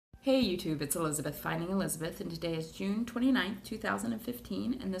Hey YouTube, it's Elizabeth, Finding Elizabeth, and today is June 29th,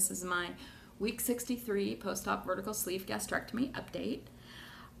 2015, and this is my week 63 post-op vertical sleeve gastrectomy update.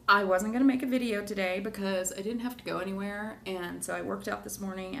 I wasn't going to make a video today because I didn't have to go anywhere, and so I worked out this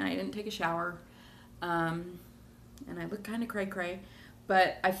morning and I didn't take a shower, and I look kind of cray-cray,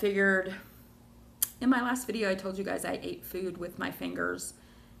 but I figured in my last video I told you guys I ate food with my fingers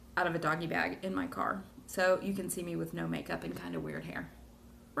out of a doggy bag in my car, so you can see me with no makeup and kind of weird hair.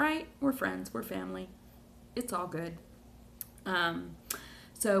 Right? We're friends. We're family. It's all good.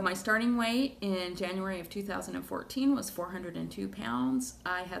 So my starting weight in January of 2014 was 402 pounds.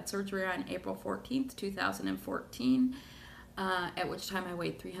 I had surgery on April 14th, 2014, at which time I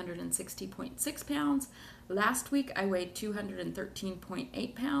weighed 360.6 pounds. Last week I weighed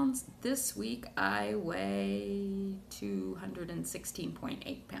 213.8 pounds. This week I weigh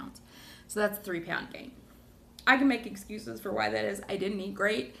 216.8 pounds. So that's a 3-pound gain. I can make excuses for why that is. I didn't eat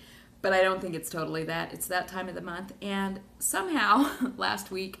great, but I don't think it's totally that. It's that time of the month. And somehow, last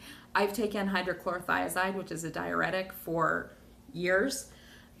week, I've taken hydrochlorothiazide, which is a diuretic, for years.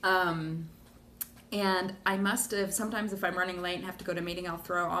 And I must have, sometimes if I'm running late and have to go to a meeting, I'll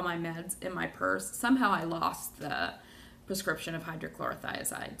throw all my meds in my purse. Somehow I lost the prescription of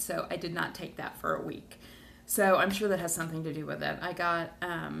hydrochlorothiazide, so I did not take that for a week. So I'm sure that has something to do with it. I got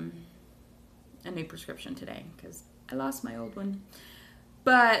a new prescription today because I lost my old one.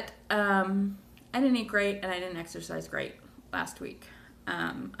 But I didn't eat great and I didn't exercise great last week.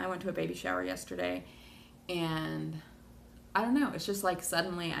 I went to a baby shower yesterday and I don't know, it's just like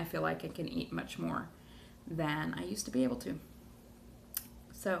suddenly I feel like I can eat much more than I used to be able to.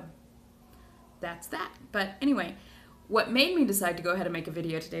 So that's that. But anyway, what made me decide to go ahead and make a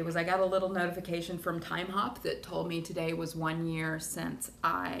video today was I got a little notification from TimeHop that told me today was 1 year since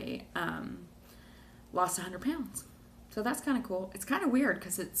I lost 100 pounds. So that's kind of cool. It's kind of weird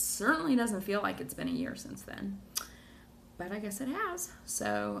because it certainly doesn't feel like it's been a year since then. But I guess it has.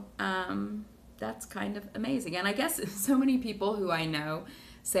 So that's kind of amazing. And I guess so many people who I know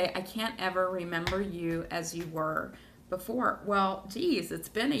say, I can't ever remember you as you were before. Well, geez, it's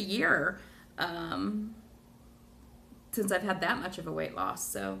been a year since I've had that much of a weight loss.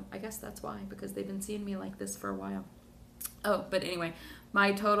 So I guess that's why, because they've been seeing me like this for a while. Oh, but anyway,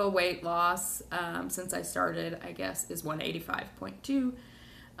 my total weight loss since I started, I guess, is 185.2,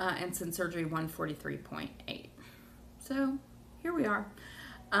 and since surgery, 143.8. So here we are.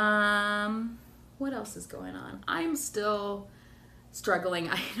 What else is going on? I'm still struggling.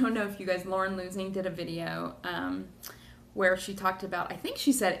 I don't know if you guys, Lauren Losing did a video where she talked about, I think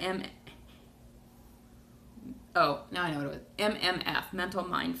she said now I know what it was, MMF, mental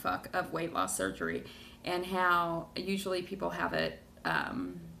mindfuck of weight loss surgery, and how usually people have it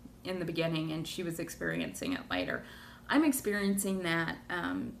in the beginning and she was experiencing it later. I'm experiencing that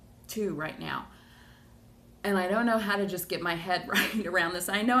too right now. And I don't know how to just get my head right around this.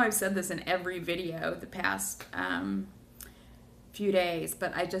 I know I've said this in every video the past few days,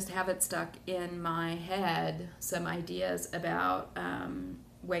 but I just have it stuck in my head, some ideas about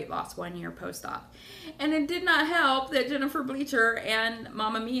weight loss 1 year post-op. And it did not help that Jennifer Bleacher and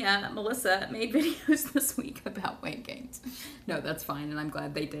Mama Mia, Melissa, made videos this week about weight gains. No, that's fine, and I'm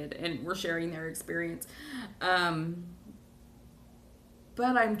glad they did, and we're sharing their experience. But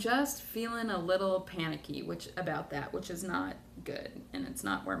I'm just feeling a little panicky about that, which is not good, and it's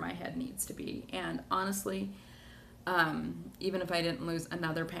not where my head needs to be. And honestly, even if I didn't lose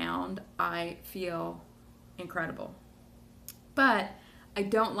another pound, I feel incredible. But I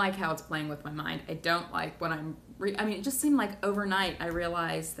don't like how it's playing with my mind. I don't like when it just seemed like overnight I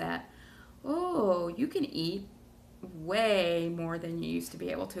realized that, oh, you can eat way more than you used to be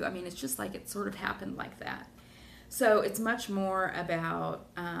able to. I mean, it's just like it sort of happened like that. So it's much more about,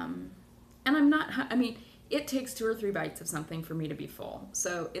 and it takes 2 or 3 bites of something for me to be full.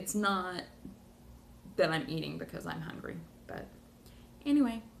 So it's not that I'm eating because I'm hungry. But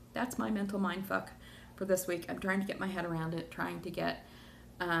anyway, that's my mental mindfuck for this week. I'm trying to get my head around it, trying to get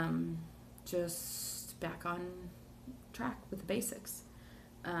just back on track with the basics,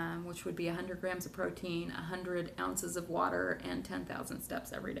 which would be 100 grams of protein, 100 ounces of water, and 10,000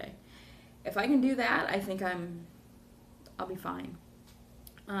 steps every day. If I can do that, I think I'll be fine.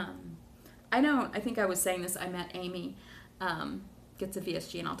 I think I was saying this, I met Amy, gets a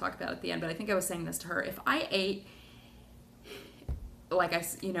VSG, and I'll talk about it at the end, but I think I was saying this to her. If I ate, like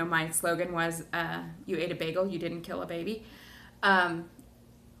my slogan was, you ate a bagel, you didn't kill a baby.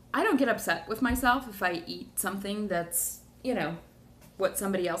 I don't get upset with myself if I eat something that's, what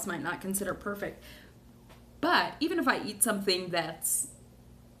somebody else might not consider perfect. But even if I eat something that's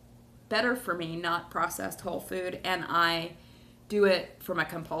better for me, not processed whole food, and I do it from a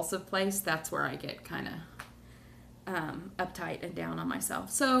compulsive place, that's where I get kind of uptight and down on myself.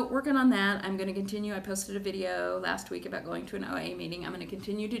 So working on that. I'm going to continue. I posted a video last week about going to an OA meeting. I'm going to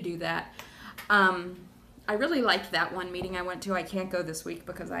continue to do that. I really liked that one meeting I went to. I can't go this week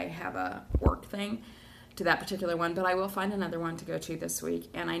because I have a work thing to that particular one, but I will find another one to go to this week,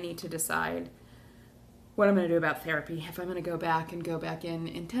 and I need to decide what I'm going to do about therapy. If I'm going to go back in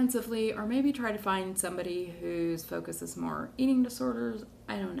intensively, or maybe try to find somebody whose focus is more eating disorders.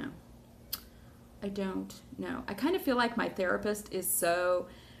 I don't know. I kind of feel like my therapist is so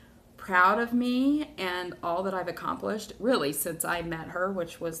proud of me and all that I've accomplished, really, since I met her,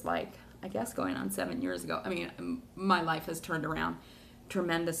 which was like, I guess, going on 7 years ago. I mean, my life has turned around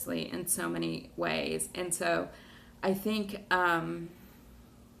tremendously in so many ways. And so I think, I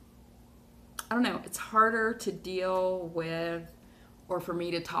don't know, it's harder to deal with, or for me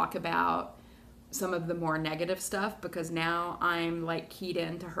to talk about some of the more negative stuff, because now I'm like keyed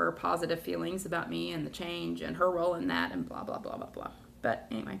into her positive feelings about me and the change and her role in that and blah, blah, blah, blah, blah. But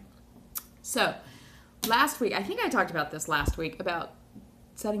anyway, so last week, I think I talked about this last week about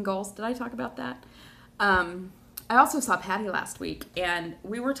setting goals. Did I talk about that? I also saw Patty last week, and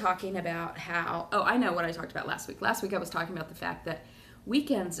we were talking about how, I know what I talked about last week. Last week I was talking about the fact that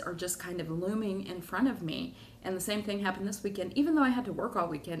weekends are just kind of looming in front of me, and the same thing happened this weekend. Even though I had to work all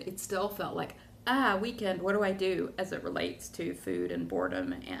weekend, it still felt like, weekend, what do I do as it relates to food and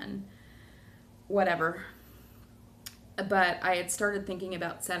boredom and whatever. But I had started thinking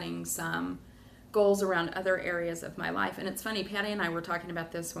about setting some goals around other areas of my life. And it's funny, Patty and I were talking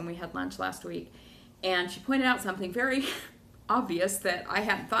about this when we had lunch last week, and she pointed out something very obvious that I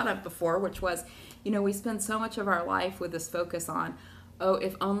hadn't thought of before, which was, we spend so much of our life with this focus on,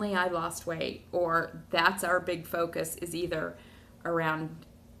 if only I lost weight, or that's our big focus, is either around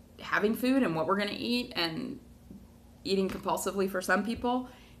having food and what we're going to eat and eating compulsively for some people,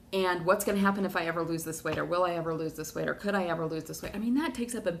 and what's going to happen if I ever lose this weight, or will I ever lose this weight, or could I ever lose this weight? I mean, that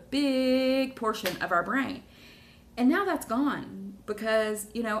takes up a big portion of our brain. And now that's gone, because,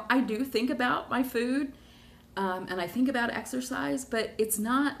 I do think about my food, and I think about exercise, but it's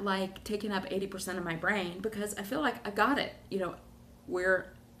not like taking up 80% of my brain, because I feel like I got it.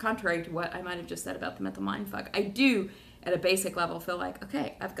 We're contrary to what I might have just said about the mental mindfuck. I do, at a basic level, feel like,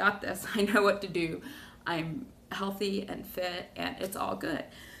 okay, I've got this. I know what to do. I'm healthy and fit, and it's all good.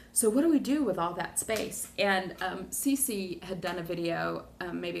 So what do we do with all that space? And Cece had done a video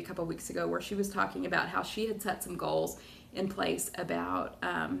maybe a couple weeks ago where she was talking about how she had set some goals in place about,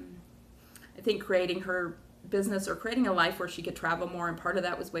 I think, creating her business or creating a life where she could travel more, and part of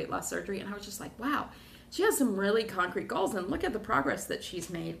that was weight loss surgery. And I was just like, wow, she has some really concrete goals, and look at the progress that she's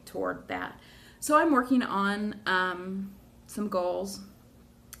made toward that. So I'm working on some goals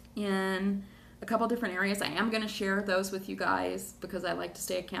in a couple different areas. I am going to share those with you guys because I like to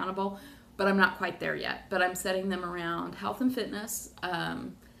stay accountable, but I'm not quite there yet. But I'm setting them around health and fitness,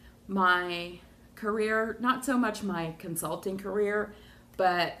 my career, not so much my consulting career,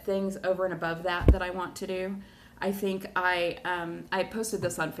 but things over and above that I want to do. I think I posted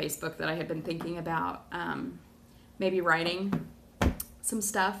this on Facebook that I had been thinking about maybe writing some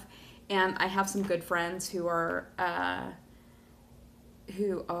stuff. And I have some good friends who are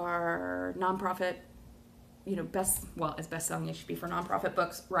nonprofit, as best-selling it should be for nonprofit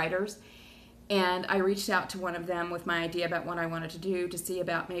books, writers. And I reached out to one of them with my idea about what I wanted to do, to see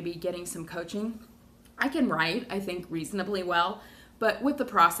about maybe getting some coaching. I can write, I think, reasonably well, but with the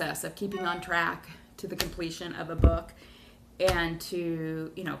process of keeping on track to the completion of a book and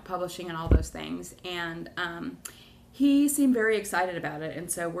to, publishing and all those things. And he seemed very excited about it, and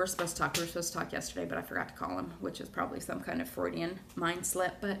so we're supposed to talk. We were supposed to talk yesterday, but I forgot to call him, which is probably some kind of Freudian mind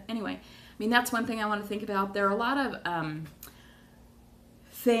slip. But anyway, I mean, that's one thing I want to think about. There are a lot of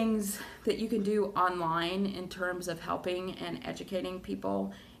things that you can do online in terms of helping and educating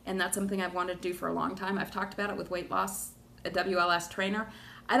people, and that's something I've wanted to do for a long time. I've talked about it with weight loss, a WLS trainer.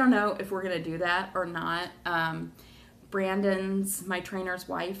 I don't know if we're going to do that or not. Brandon's, my trainer's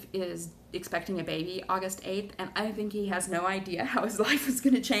wife, is expecting a baby August 8th, and I think he has no idea how his life is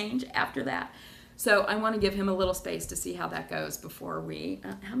going to change after that. So I want to give him a little space to see how that goes before we,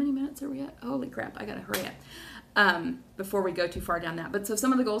 how many minutes are we at? Holy crap, I got to hurry up before we go too far down that. But so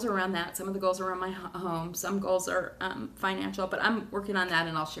some of the goals are around that, some of the goals are around my home, some goals are financial, but I'm working on that,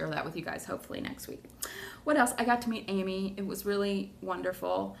 and I'll share that with you guys hopefully next week. What else? I got to meet Amy. It was really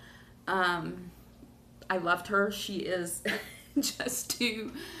wonderful. I loved her. She is just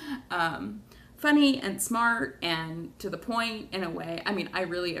too funny and smart and to the point in a way. I mean, I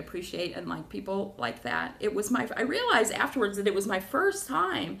really appreciate and like people like that. I realized afterwards that it was my first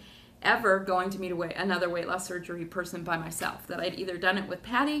time ever going to meet another weight loss surgery person by myself. That I'd either done it with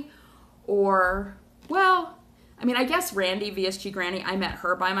Patty or, well, I mean, I guess Randy, VSG Granny, I met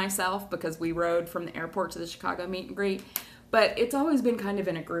her by myself because we rode from the airport to the Chicago meet and greet. But it's always been kind of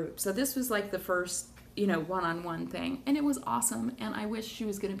in a group. So this was like the first, you know, one-on-one thing. And it was awesome. And I wish she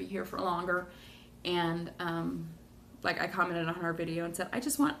was going to be here for longer. And, like I commented on her video and said, I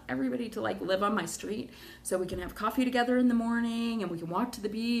just want everybody to like live on my street so we can have coffee together in the morning and we can walk to the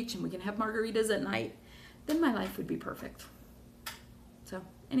beach and we can have margaritas at night. Then my life would be perfect. So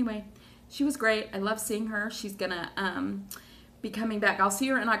anyway, she was great. I love seeing her. She's gonna be coming back. I'll see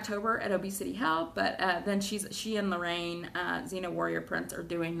her in October at Obesity Hell, but then she and Lorraine, Xena Warrior Prince, are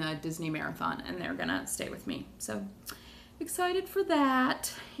doing the Disney Marathon and they're gonna stay with me. So excited for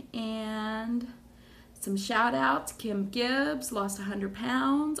that. And some shout outs. Kim Gibbs lost 100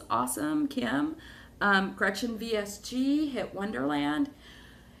 pounds. Awesome, Kim. Gretchen VSG hit Wonderland.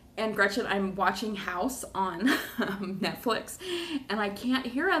 And Gretchen, I'm watching House on Netflix. And I can't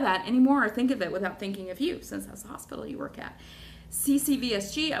hear of that anymore or think of it without thinking of you, since that's the hospital you work at.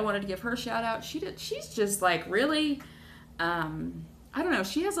 CCVSG, I wanted to give her a shout out. She's just like really, I don't know,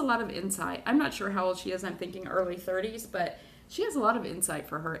 she has a lot of insight. I'm not sure how old she is. I'm thinking early 30s, but she has a lot of insight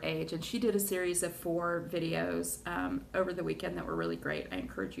for her age, and she did a series of 4 videos over the weekend that were really great. I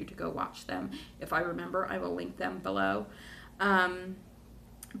encourage you to go watch them. If I remember, I will link them below.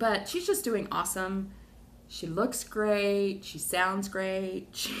 But she's just doing awesome. She looks great. She sounds great.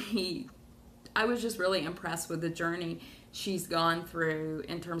 I was just really impressed with the journey she's gone through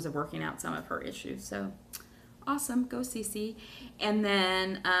in terms of working out some of her issues. So awesome. Go CC. And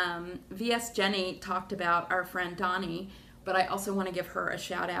then VS Jenny talked about our friend Donnie, but I also want to give her a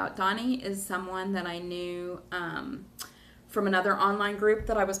shout out. Donnie is someone that I knew from another online group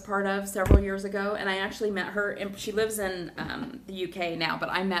that I was part of several years ago, and I actually met her, she lives in the UK now, but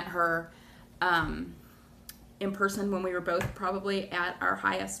I met her in person when we were both probably at our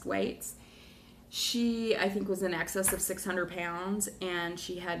highest weights. She, I think, was in excess of 600 pounds, and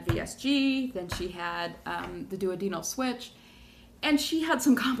she had VSG, then she had the duodenal switch, and she had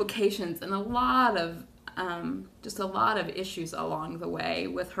some complications and just a lot of issues along the way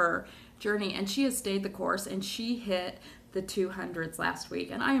with her journey, and she has stayed the course, and she hit the 200s last week,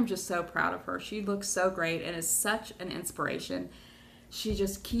 and I am just so proud of her. She looks so great and is such an inspiration. She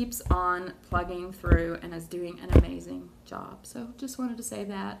just keeps on plugging through and is doing an amazing job. So just wanted to say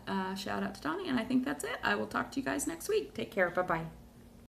that. Shout out to Donnie, and I think that's it. I will talk to you guys next week. Take care. Bye-bye.